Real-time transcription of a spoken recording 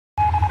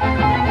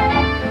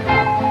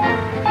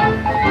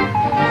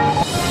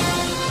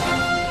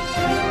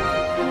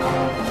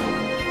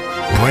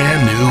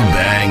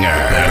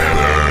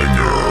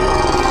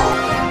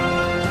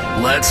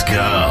Let's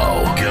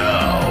go.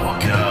 Go.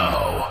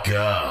 Go.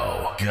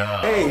 Go. Go.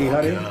 Hey,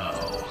 honey.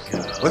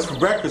 What's for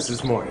breakfast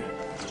this morning?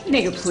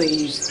 Nigga,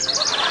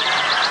 please.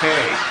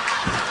 Hey,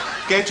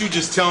 can't you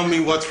just tell me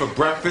what's for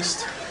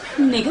breakfast?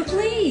 Nigga,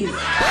 please.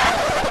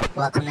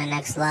 Welcome to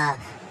Next Love.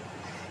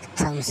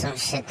 Tell me some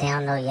shit they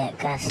don't know yet,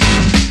 Gus.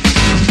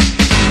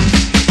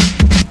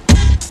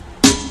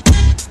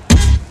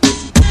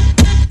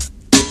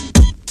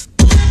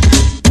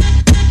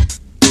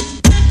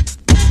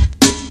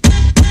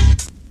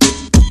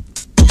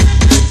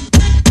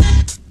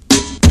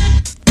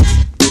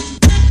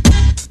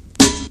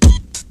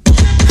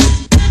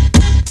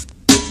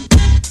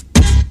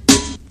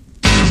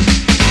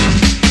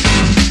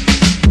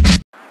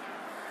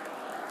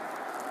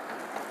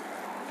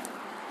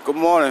 Good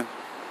morning.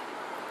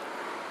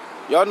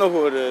 Y'all know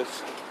who it is.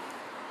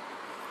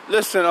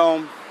 Listen,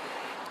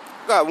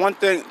 got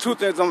two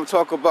things I'm gonna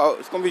talk about.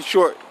 It's gonna be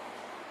short.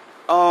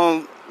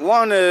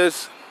 One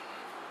is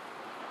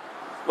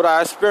what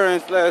I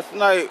experienced last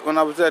night when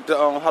I was at the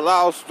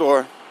halal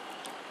store.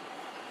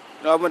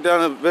 You know, I went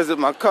down to visit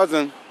my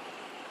cousin,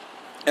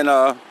 and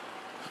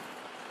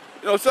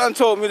something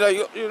told me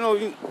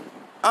that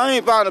I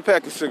ain't buying a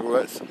pack of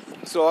cigarettes.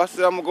 So I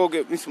said I'm gonna go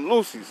get me some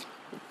Lucy's.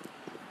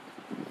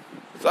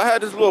 So I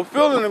had this little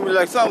feeling in me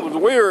like something was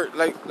weird,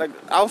 like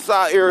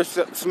outside air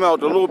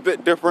smelled a little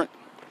bit different,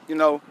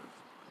 So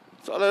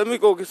let me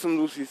go get some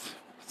Lucy's.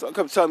 So I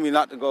kept telling me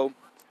not to go.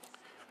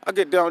 I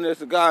get down there,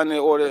 there's a guy in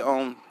there ordered,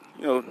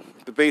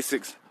 the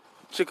basics,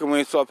 chicken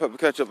wings, salt, pepper,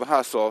 ketchup, and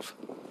hot sauce.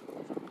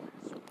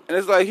 And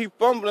it's like he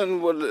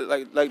fumbling with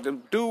like the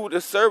dude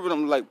that's serving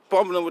him, like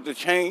fumbling with the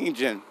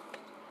change and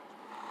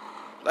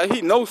like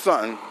he knows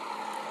something,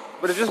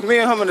 but it's just me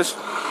and him in the.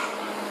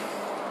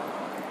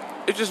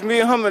 It's just me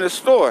and him in the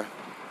store.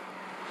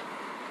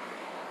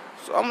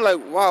 So I'm like,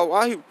 wow,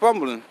 why he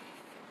fumbling?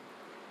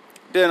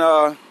 Then,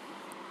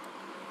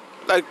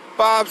 like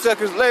 5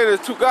 seconds later,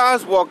 two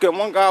guys walk in.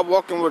 One guy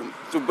walking with,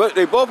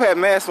 they both had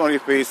masks on their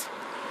face,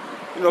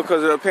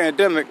 because of the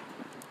pandemic.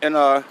 And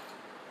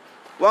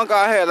one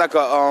guy had like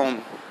a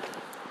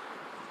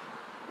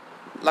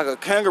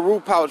kangaroo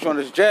pouch on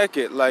his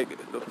jacket,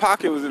 like the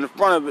pocket was in the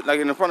front of it, like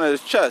in the front of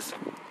his chest.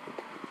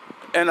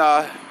 And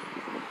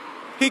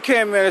he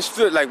came in and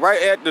stood like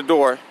right at the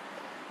door,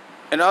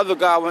 and the other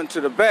guy went to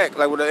the back,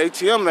 like where the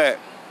ATM at.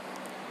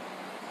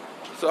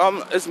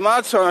 So it's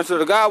my turn. So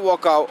the guy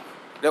walk out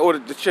that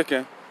ordered the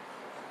chicken.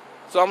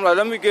 So I'm like,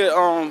 let me get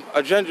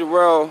a ginger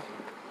ale,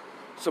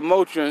 some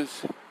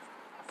Motrins,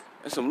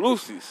 and some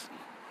Lucy's.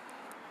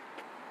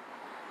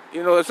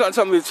 It's something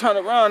telling me to turn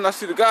around, and I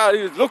see the guy.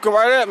 He was looking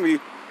right at me.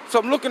 So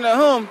I'm looking at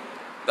him.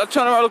 I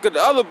turn around, look at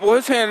the other boy.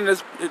 His hand in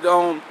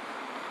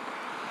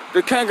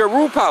the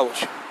kangaroo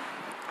pouch.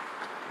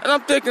 And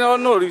I'm thinking, oh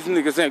no, these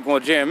niggas ain't gonna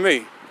jam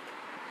me.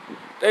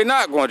 They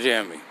not gonna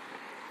jam me.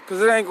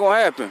 Cause it ain't gonna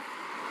happen.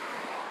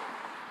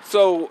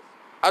 So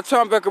I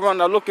turn back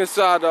around and I look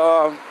inside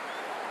the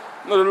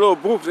little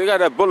booths. They got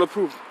that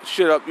bulletproof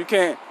shit up. You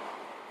can't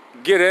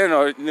get in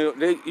or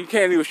you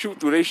can't even shoot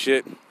through they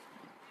shit.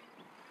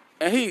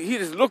 And he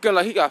just looking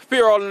like he got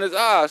fear all in his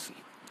eyes.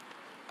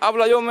 I was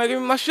like, yo man,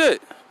 give me my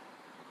shit.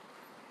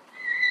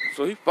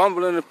 So he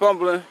fumbling and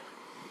fumbling,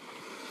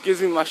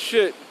 gives me my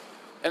shit.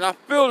 And I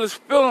feel this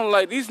feeling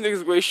like these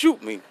niggas gonna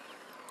shoot me.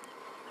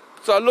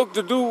 So I look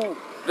the dude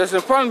that's in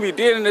front of me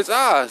dead in his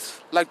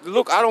eyes. Like,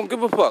 look, I don't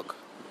give a fuck.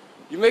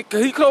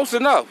 He close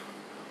enough.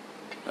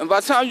 And by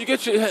the time you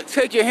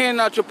take your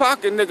hand out your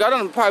pocket, nigga,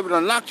 I probably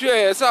done knocked your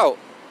ass out.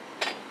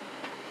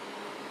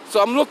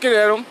 So I'm looking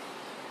at him.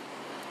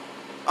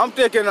 I'm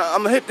thinking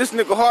I'm gonna hit this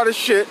nigga hard as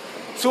shit.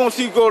 Soon as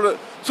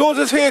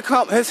his hand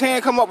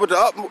come up with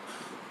the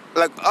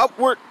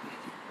upward,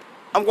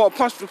 I'm gonna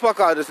punch the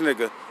fuck out of this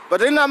nigga. But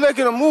they not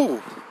making a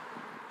move.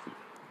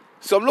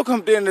 So I'm looking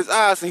him dead in his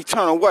eyes and he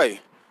turn away.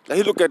 Like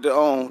he look at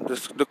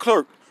the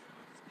clerk.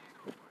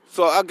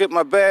 So I get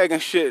my bag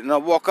and shit and I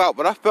walk out,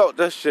 but I felt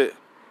that shit.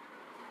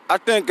 I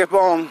think if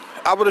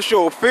I would have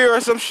showed fear or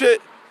some shit,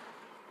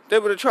 they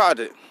would have tried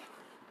it.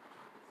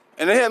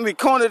 And they had me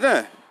cornered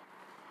in.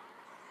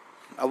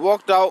 I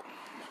walked out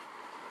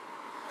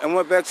and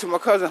went back to my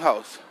cousin's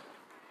house.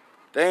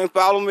 They ain't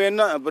follow me or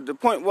nothing, but the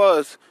point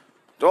was,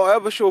 don't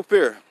ever show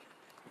fear.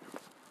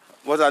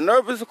 Was I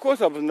nervous? Of course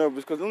I was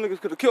nervous, because them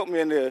niggas could have killed me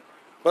in there.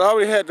 But I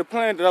already had the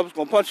plan that I was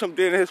going to punch him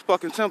dead in his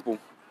fucking temple.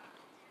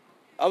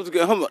 I was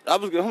getting him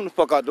the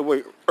fuck out the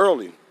way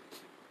early.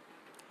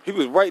 He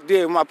was right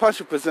there in my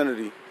punching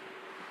vicinity.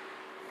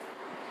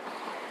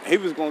 He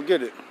was going to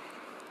get it.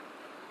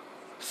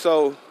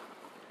 So,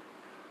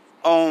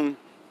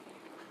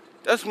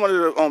 that's one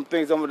of the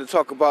things I'm going to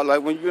talk about.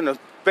 Like, when you're in a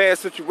bad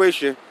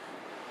situation,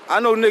 I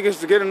know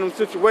niggas to get in them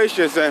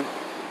situations and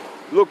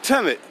look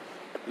timid.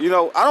 I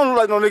don't look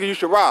like no nigga you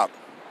should rob.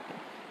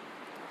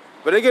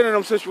 But they get in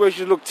them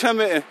situations, look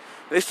timid, and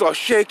they start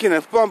shaking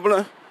and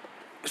fumbling.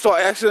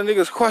 Start asking the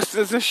niggas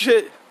questions and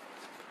shit.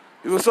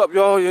 What's up,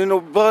 y'all?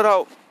 Blood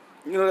out.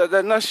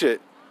 That nut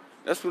shit.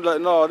 That's what,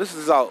 like, no, this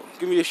is out.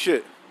 Give me your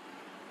shit.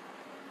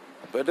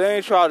 But they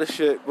ain't tried the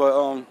shit. But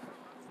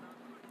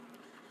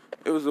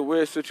It was a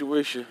weird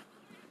situation.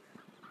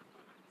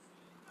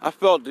 I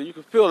felt that you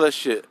could feel that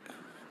shit.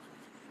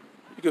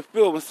 You could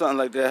feel when something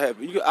like that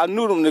happened. I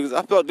knew them niggas.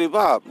 I felt their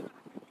vibe.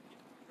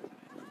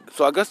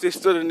 So I guess they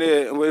stood in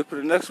there and waited for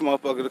the next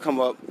motherfucker to come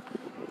up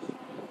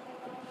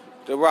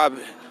to rob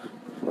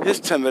his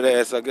timid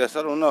ass, I guess.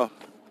 I don't know.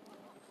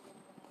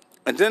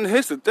 And then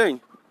here's the thing.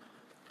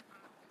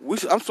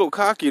 I'm so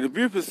cocky. The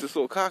Bufors are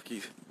so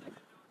cocky.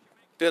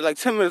 They're like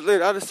 10 minutes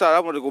later, I decided I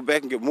want to go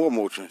back and get more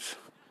Motrins.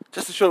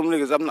 Just to show them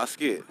niggas I'm not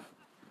scared.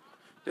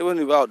 They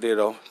wasn't even out there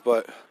though.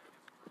 But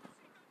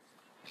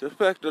the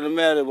fact of the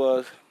matter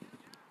was,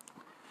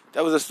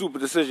 that was a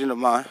stupid decision of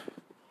mine.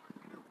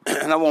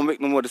 And I won't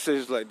make no more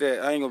decisions like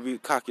that. I ain't gonna be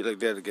cocky like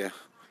that again.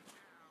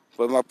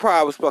 But my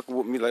pride was fucking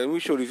with me. Like, let me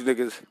show these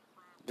niggas.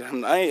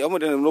 I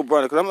went in no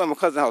burner, because I'm at my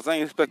cousin's house. I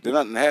ain't expecting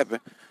nothing to happen.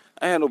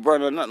 I ain't had no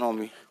burner or nothing on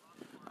me.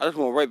 I just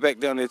went right back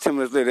down there 10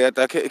 minutes later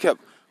after it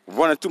kept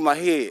running through my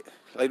head.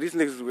 Like, these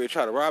niggas was going to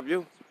try to rob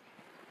you.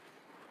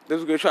 They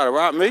was going to try to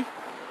rob me.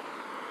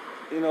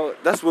 You know,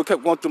 that's what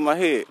kept going through my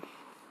head.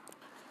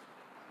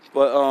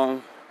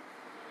 But,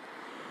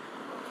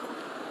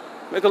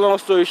 make a long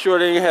story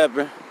short, it ain't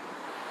happen.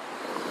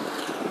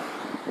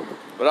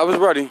 But I was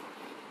ready.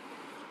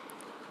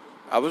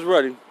 I was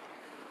ready.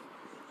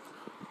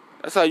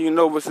 That's how you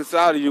know what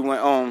society you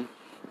went on.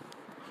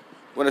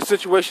 When a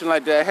situation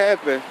like that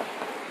happened,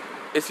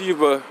 it's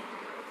either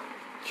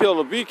kill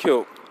or be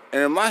killed.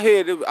 And in my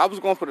head, I was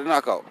going for the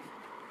knockout.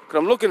 Because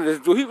I'm looking at this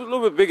dude. He was a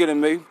little bit bigger than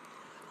me.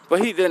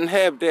 But he didn't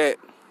have that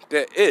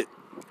it.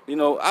 You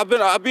know, I've been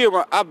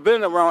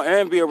around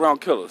and be around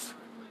killers.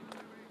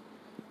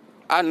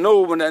 I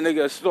know when that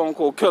nigga a stone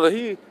cold killer,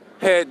 he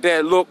had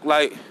that look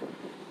like,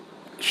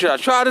 should I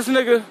try this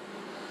nigga?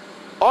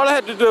 All I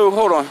had to do,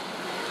 hold on.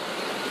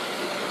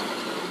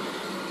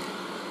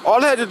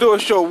 All I had to do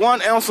is show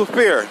 1 ounce of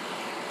fear.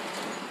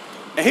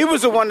 And he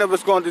was the one that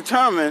was going to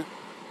determine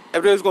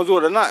if they was going to do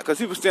it or not, because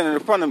he was standing in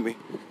front of me.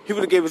 He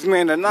would have gave his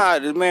man a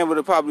nod, his man would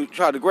have probably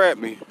tried to grab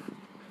me.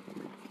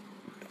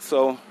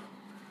 So,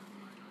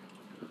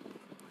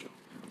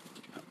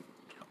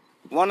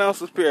 1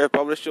 ounce of fear, if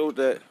I would have showed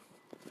that,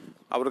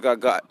 I would have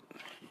got.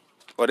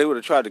 Or they would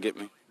have tried to get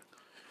me.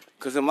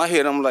 Because in my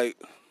head, I'm like,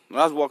 when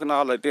I was walking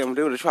out, like, damn, if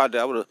they would have tried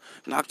that, I would have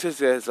knocked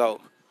his ass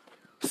out,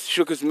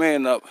 shook his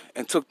man up,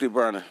 and took the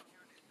burner.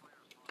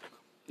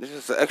 This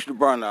is an extra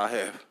burner I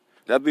have.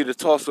 That'd be the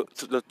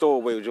the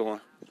throwaway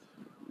joint.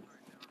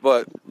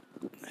 But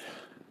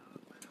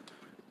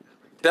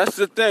that's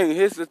the thing.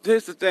 Here's the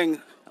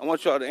thing I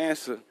want y'all to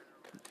answer.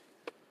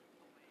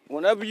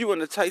 Whenever you're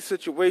in a tight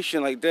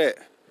situation like that,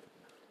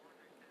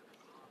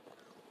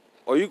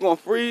 are you gonna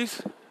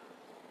freeze?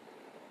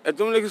 If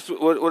them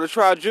niggas would have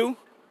tried you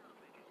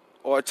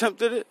or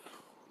attempted it,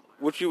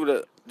 would you would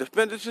have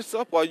defended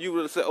yourself, or you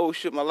would have said, "Oh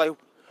shit, my life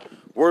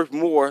worth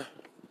more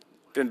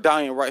than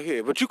dying right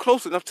here"? But you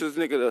close enough to this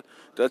nigga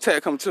to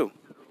attack him too.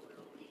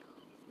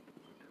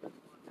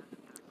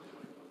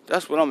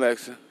 That's what I'm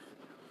asking.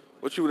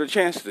 What you would have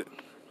chanced it?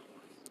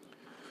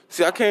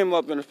 See, I came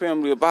up in a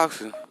family of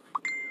boxing.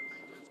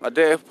 My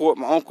dad fought,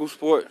 my uncle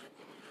fought,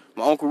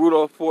 my uncle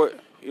Rudolph fought.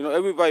 You know,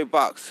 everybody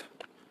boxed.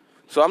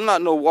 So I'm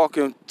not no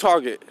walking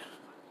target,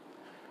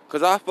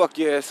 because I'll fuck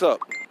your ass up.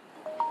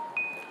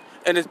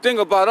 And the thing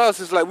about us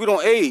is like we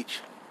don't age.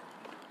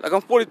 Like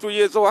I'm 43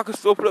 years old, I can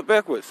still flip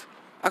backwards.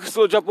 I can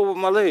still jump over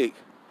my leg.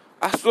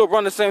 I still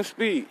run the same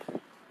speed.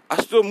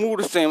 I still move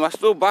the same. I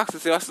still box the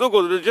same. I still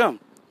go to the gym.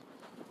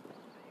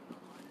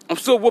 I'm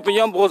still whooping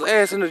young boys'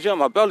 ass in the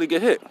gym. I barely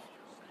get hit.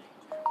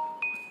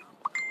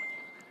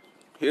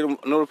 Hear the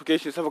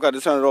notifications? I forgot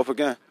to turn it off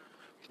again.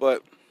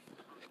 But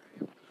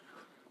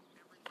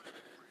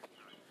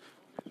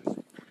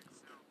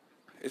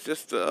it's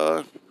just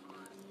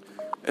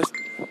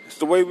it's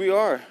the way we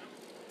are.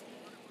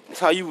 It's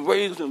how you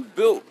raised and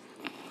built.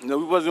 You know,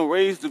 we wasn't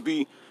raised to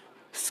be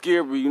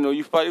scary. You know,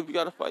 you fight if you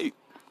gotta fight.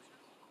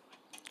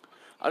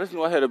 I just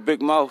knew I had a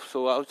big mouth,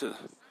 so I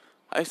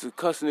used to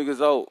cuss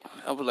niggas out.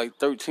 I was like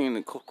 13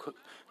 and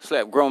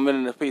slap grown men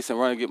in the face and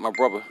run and get my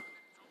brother.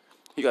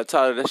 He got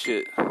tired of that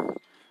shit.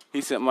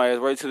 He sent my ass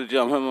right to the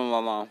gym, him and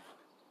my mom.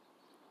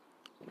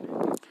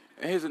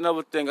 And here's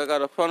another thing. I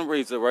got a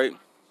fundraiser, right?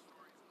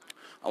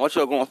 I want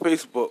y'all to go on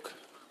Facebook.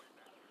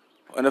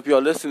 And if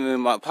y'all listening to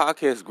my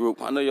podcast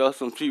group, I know y'all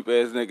some cheap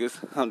ass niggas.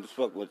 I'm just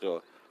fucking with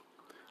y'all.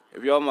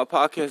 If y'all in my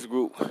podcast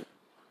group,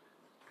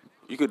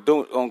 you could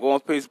go on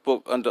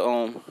Facebook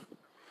under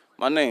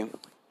my name.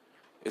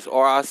 It's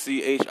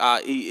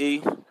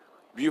RICHIEE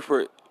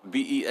Buford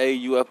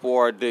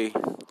BEAUFORD.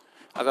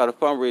 I got a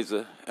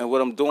fundraiser, and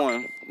what I'm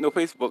doing,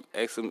 Facebook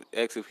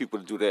asking people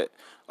to do that.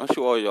 I'm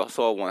sure all y'all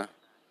saw one.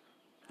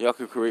 Y'all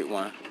could create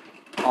one.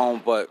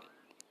 But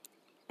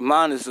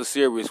mine is a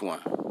serious one.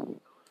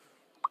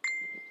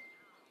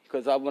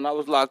 Because when I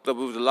was locked up, it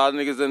was a lot of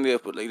niggas in there,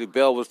 but like, the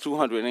bail was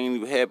 200 and they didn't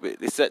even have it.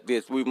 They sat there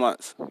 3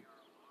 months.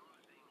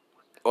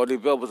 Or the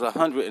bail was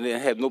 100 and they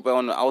didn't have nobody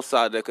on the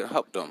outside that could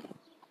help them.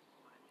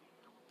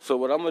 So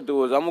what I'm going to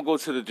do is I'm going to go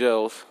to the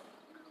jails,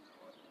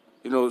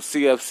 you know,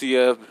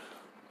 CFCF,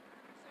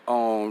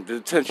 the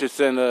detention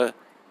center,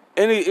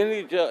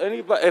 any jail,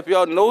 anybody. If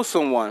y'all know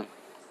someone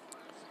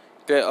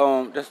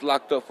that that's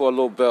locked up for a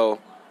little bail,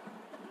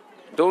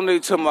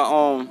 donate to my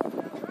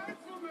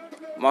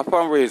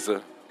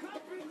fundraiser.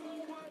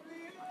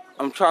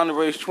 I'm trying to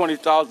raise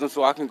 20,000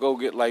 so I can go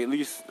get like at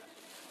least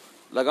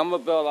like I'm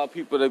gonna bail out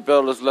people that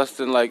bail us less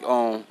than like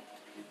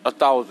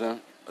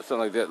 1,000 or something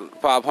like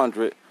that,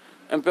 500,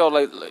 and bail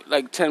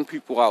like 10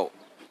 people out,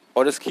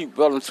 or just keep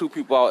bailing 2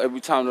 people out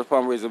every time the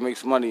fundraiser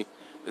makes money.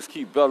 Just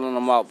keep bailing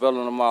them out,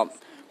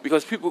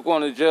 because people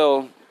going to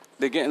jail,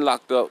 they're getting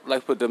locked up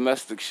like for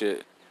domestic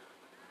shit.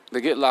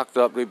 They get locked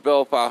up, they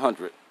bail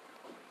 500.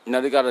 Now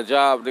they got a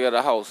job, they got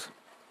a house,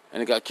 and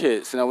they got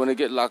kids. Now when they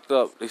get locked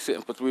up, they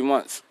sitting for 3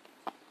 months.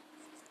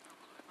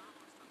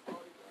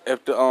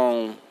 After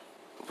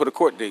for the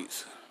court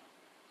dates,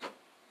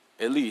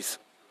 at least.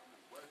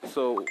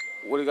 So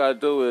what they gotta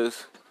do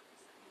is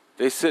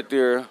they sit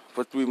there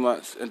for 3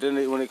 months, and then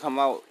when they come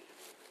out,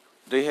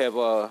 they have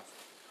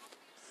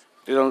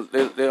they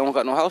don't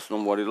got no house no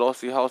more. They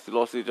lost their house, they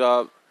lost their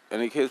job,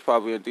 and their kids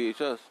probably in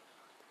DHS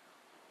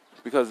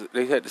because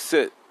they had to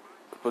sit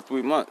for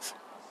 3 months.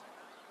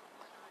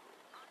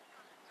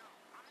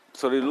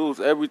 So they lose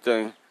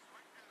everything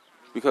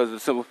because of the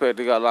simple fact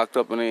they got locked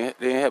up and they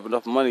didn't have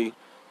enough money.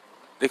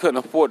 They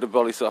couldn't afford to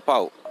bail themselves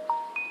out.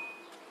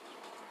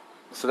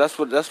 So that's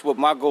what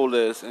my goal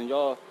is, and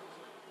y'all,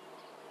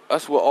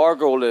 that's what our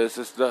goal is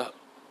to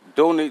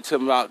donate to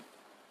my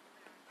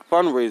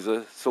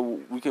fundraiser so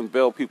we can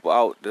bail people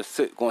out that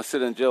going to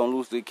sit in jail and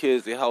lose their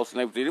kids, their house, and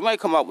everything. They might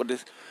come out with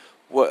this.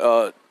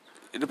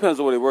 It depends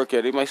on where they work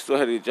at. They might still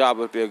have their job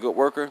if they're a good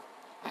worker,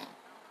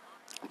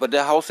 but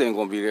their house ain't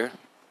going to be there.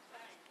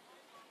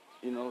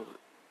 You know,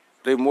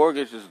 their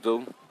mortgages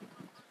do.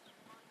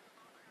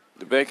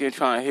 The bank ain't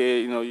trying to hear,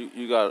 you know,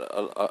 you got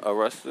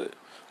arrested.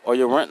 Or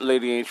your rent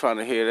lady ain't trying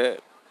to hear that.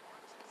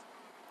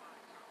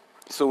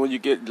 So when you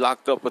get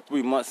locked up for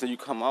 3 months and you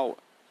come out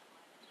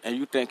and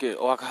you thinking,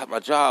 oh, I got my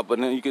job, but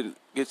then you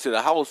get to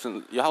the house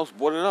and your house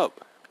boarded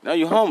up. Now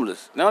you're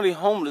homeless. Now they're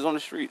homeless on the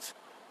streets.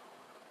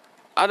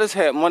 I just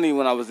had money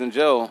when I was in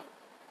jail,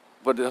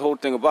 but the whole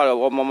thing about it,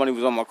 all my money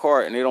was on my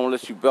card, and they don't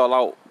let you bail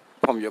out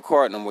from your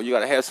card no more. You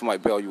got to have somebody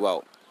bail you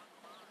out.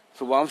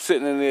 So while I'm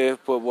sitting in there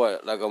for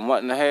what, like a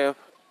month and a half,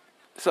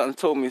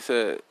 something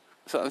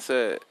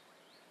said,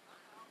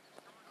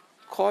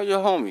 call your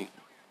homie.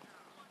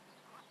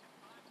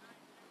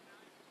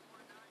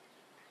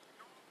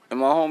 And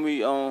my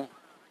homie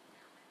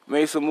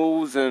made some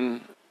moves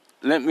and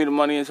lent me the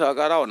money until I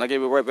got out, and I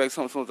gave it right back as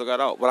soon as I got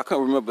out. But I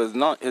couldn't remember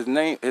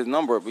his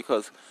number,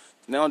 because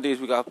nowadays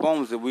we got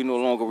phones that we no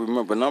longer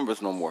remember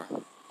numbers no more.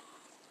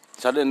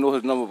 So I didn't know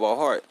his number by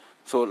heart.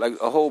 So like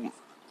a whole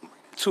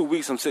 2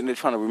 weeks I'm sitting there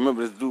trying to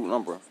remember this dude's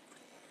number.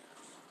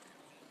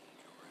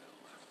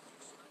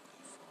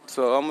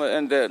 So I'm going to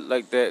end that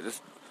like that.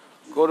 Just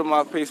go to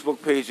my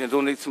Facebook page and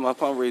donate to my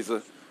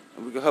fundraiser,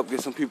 and we can help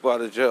get some people out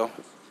of jail.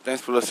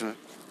 Thanks for listening.